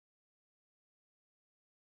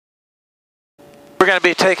We're going to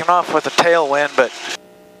be taking off with a tailwind, but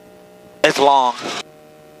it's long.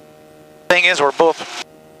 Thing is, we're both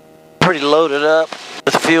pretty loaded up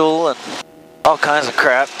with fuel and all kinds of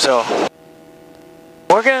crap, so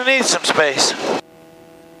we're going to need some space.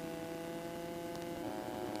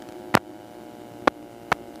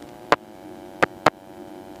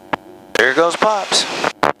 There goes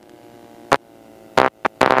Pops.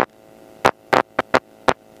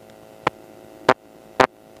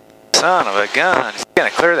 Son of a gun, he's gonna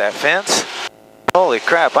clear that fence? Holy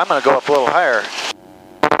crap, I'm gonna go up a little higher.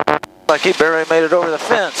 Like he barely made it over the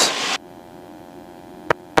fence.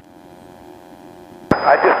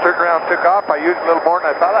 I just turned around and took off. I used a little more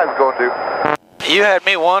than I thought I was going to. You had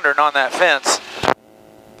me wondering on that fence.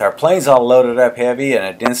 Our plane's all loaded up heavy and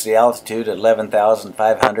at density altitude at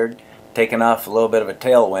 11,500, taking off a little bit of a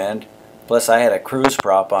tailwind, plus I had a cruise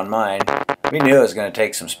prop on mine. We knew it was going to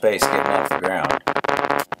take some space getting off the ground.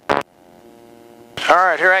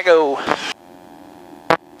 Alright, here I go.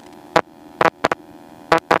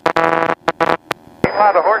 Ain't a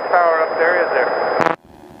lot of horsepower up there, is there?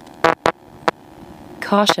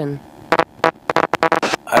 Caution.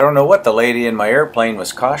 I don't know what the lady in my airplane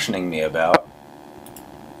was cautioning me about.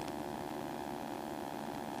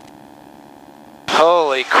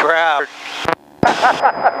 Holy crap.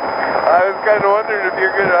 I was kind of wondering if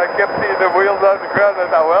you're gonna, I kept seeing the wheels on the ground. I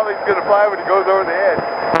thought, well, he's gonna fly when he goes over the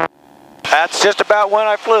edge. That's just about when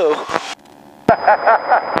I flew.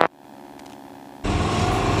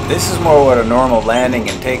 This is more what a normal landing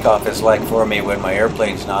and takeoff is like for me when my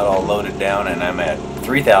airplane's not all loaded down and I'm at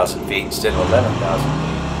 3,000 feet instead of 11,000.